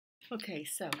Okay,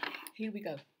 so here we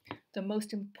go. The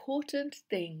most important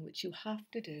thing which you have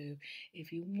to do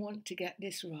if you want to get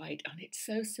this right, and it's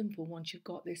so simple once you've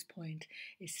got this point,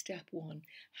 is step one.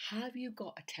 Have you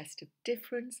got a test of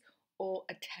difference or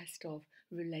a test of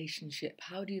relationship?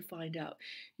 How do you find out?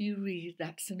 You read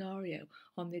that scenario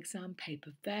on the exam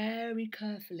paper very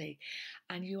carefully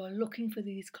and you are looking for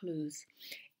these clues.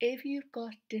 If you've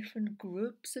got different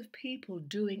groups of people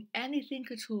doing anything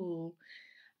at all,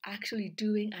 actually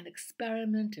doing an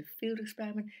experiment, a field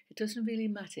experiment, it doesn't really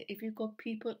matter. If you've got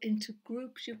people into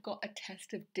groups, you've got a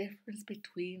test of difference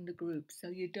between the groups, so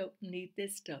you don't need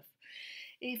this stuff.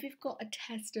 If you've got a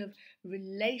test of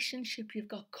relationship, you've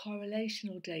got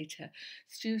correlational data.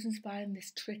 Students find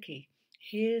this tricky.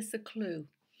 Here's the clue.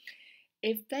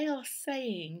 If they are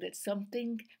saying that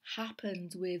something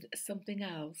happens with something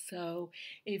else, so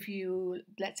if you,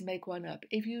 let's make one up,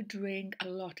 if you drink a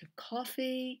lot of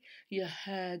coffee, your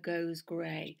hair goes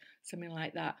grey, something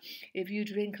like that. If you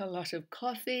drink a lot of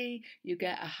coffee, you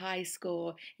get a high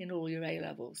score in all your A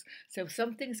levels. So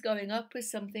something's going up with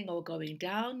something or going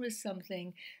down with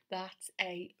something, that's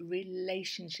a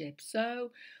relationship. So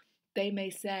they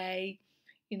may say,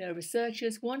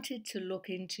 researchers wanted to look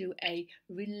into a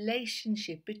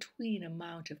relationship between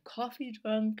amount of coffee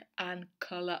drunk and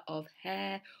colour of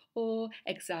hair or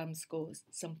exam scores,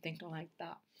 something like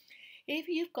that. If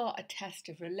you've got a test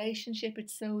of relationship,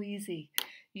 it's so easy.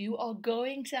 You are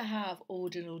going to have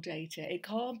ordinal data. It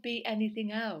can't be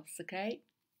anything else, okay?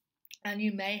 And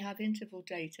you may have interval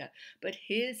data, but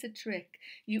here's the trick.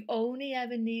 You only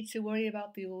ever need to worry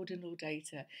about the ordinal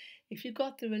data. If you've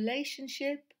got the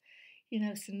relationship,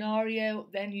 scenario,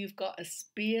 then you've got a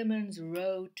Spearman's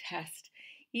Rho test.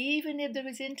 Even if there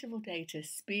is interval data,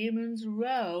 Spearman's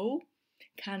Rho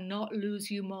cannot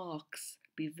lose you marks.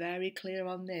 Be very clear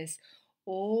on this.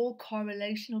 All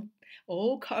correlational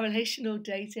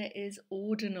data is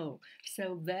ordinal.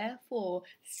 So therefore,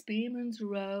 Spearman's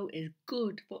Rho is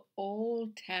good for all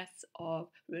tests of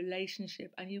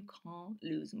relationship and you can't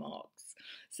lose marks.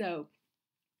 So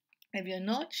if you're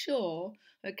not sure,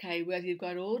 okay, whether you've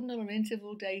got ordinal or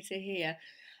interval data here,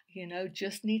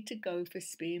 just need to go for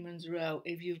Spearman's Rho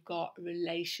if you've got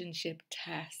relationship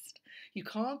test. You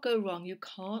can't go wrong. You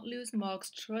can't lose marks,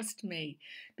 trust me,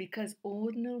 because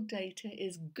ordinal data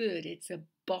is good. It's a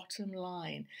bottom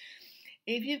line.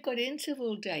 If you've got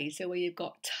interval data where you've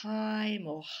got time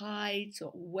or height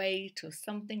or weight or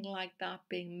something like that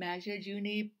being measured, you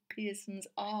need Pearson's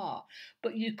R.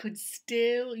 But you could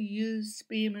still use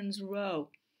Spearman's Rho.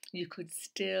 You could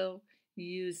still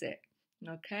use it,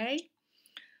 okay?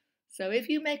 So if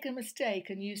you make a mistake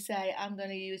and you say, I'm going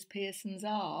to use Pearson's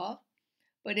R,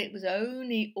 but it was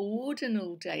only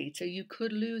ordinal data, you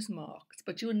could lose marks.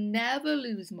 But you'll never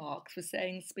lose marks for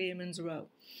saying Spearman's Rho.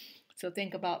 So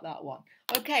think about that one.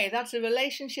 Okay, that's the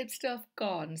relationship stuff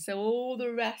gone. So all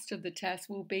the rest of the test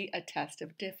will be a test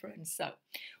of difference. So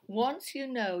once you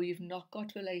know you've not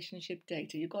got relationship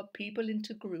data, you've got people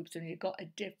into groups and you've got a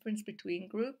difference between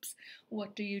groups,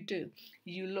 what do?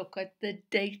 You look at the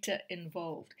data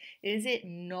involved. Is it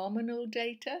nominal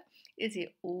data? Is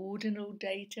it ordinal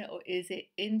data? Or is it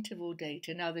interval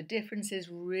data? Now the differences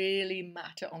really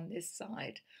matter on this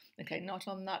side. Okay, not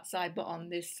on that side, but on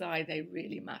this side, they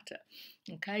really matter.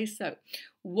 Okay, so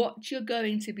what you're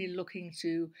going to be looking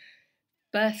to,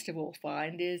 first of all,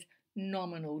 find is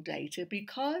nominal data,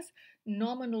 because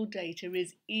nominal data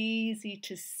is easy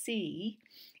to see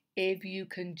if you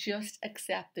can just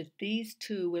accept that these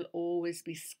two will always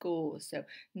be scores. So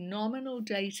nominal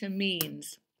data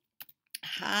means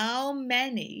how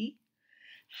many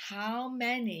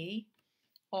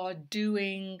are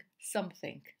doing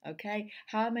something, okay?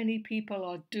 How many people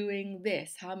are doing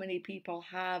this? How many people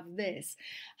have this?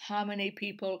 How many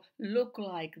people look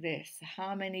like this?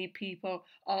 How many people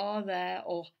are there,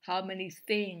 or how many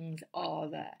things are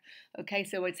there? Okay,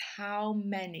 so it's how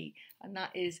many, and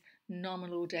that is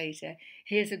nominal data.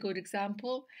 Here's a good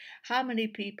example. How many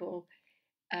people,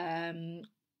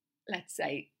 let's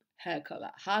say hair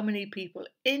colour. How many people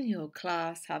in your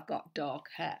class have got dark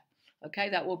hair? Okay,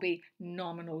 that will be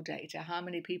nominal data. How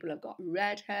many people have got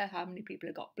red hair? How many people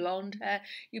have got blonde hair?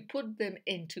 You put them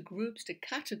into groups, to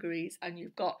categories, and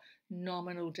you've got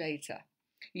nominal data.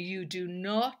 You do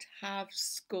not have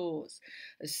scores.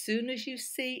 As soon as you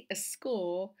see a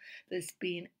score, there's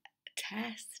been a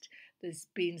test, there's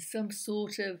been some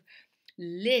sort of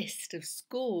list of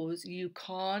scores, you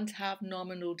can't have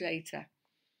nominal data.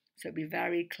 So be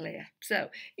very clear. So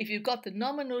if you've got the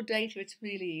nominal data, it's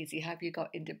really easy. Have you got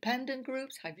independent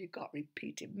groups? Have you got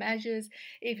repeated measures?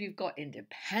 If you've got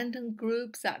independent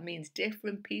groups, that means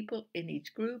different people in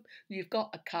each group. You've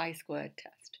got a chi-squared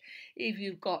test. If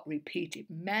you've got repeated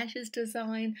measures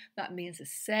design, that means the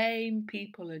same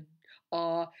people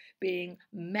are being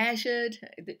measured.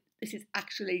 This is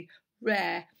actually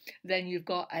rare. Then you've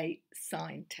got a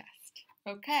sign test.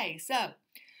 Okay, so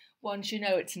once you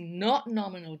know it's not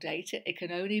nominal data, it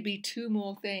can only be two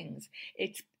more things.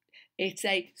 It's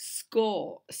a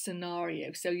score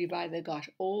scenario. So you've either got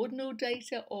ordinal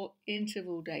data or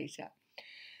interval data.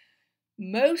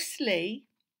 Mostly,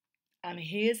 and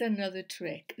here's another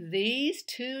trick, these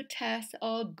two tests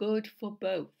are good for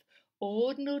both.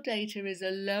 Ordinal data is a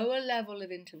lower level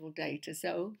of interval data.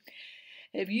 So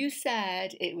if you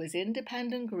said it was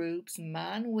independent groups,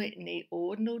 Mann-Whitney,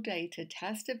 ordinal data,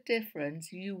 test of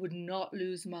difference, you would not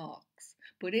lose marks.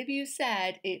 But if you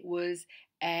said it was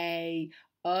a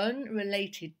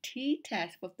unrelated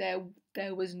t-test, but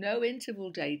there was no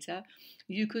interval data,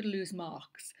 you could lose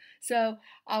marks. So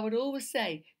I would always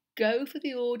say, go for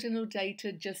the ordinal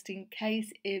data just in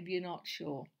case if you're not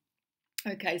sure.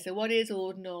 Okay, so what is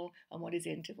ordinal and what is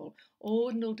interval?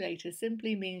 Ordinal data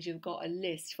simply means you've got a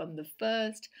list from the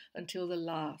first until the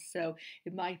last. So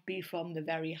it might be from the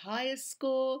very highest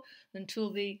score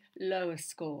until the lowest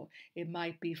score. It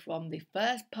might be from the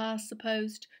first past the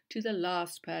post to the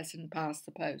last person past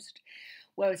the post.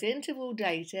 Whereas interval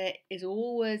data is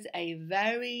always a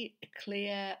very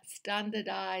clear,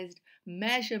 standardized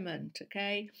measurement,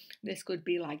 okay? This could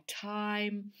be like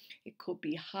time, it could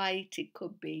be height, it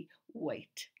could be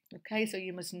weight, okay? So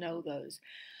you must know those.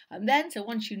 And then, so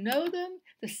once you know them,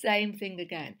 the same thing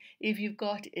again. If you've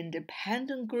got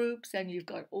independent groups and you've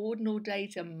got ordinal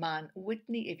data,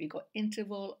 Mann-Whitney. If you've got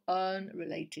interval,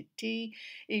 unrelated t.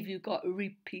 If you've got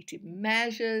repeated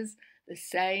measures, the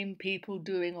same people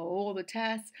doing all the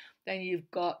tests, then you've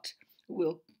got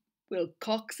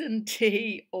Wilcoxon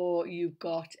t, or you've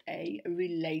got a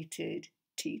related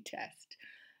t-test.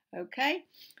 Okay,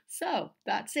 so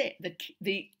that's it.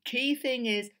 The key thing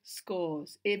is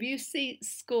scores. If you see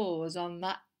scores on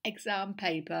that exam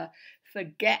paper,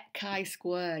 forget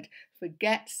chi-squared,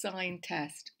 forget sign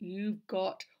test. You've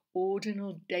got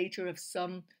ordinal data of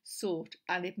some sort,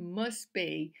 and it must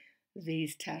be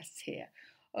these tests here.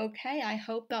 Okay, I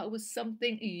hope that was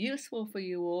something useful for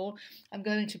you all. I'm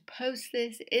going to post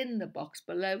this in the box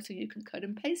below so you can cut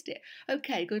and paste it.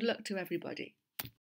 Okay, good luck to everybody.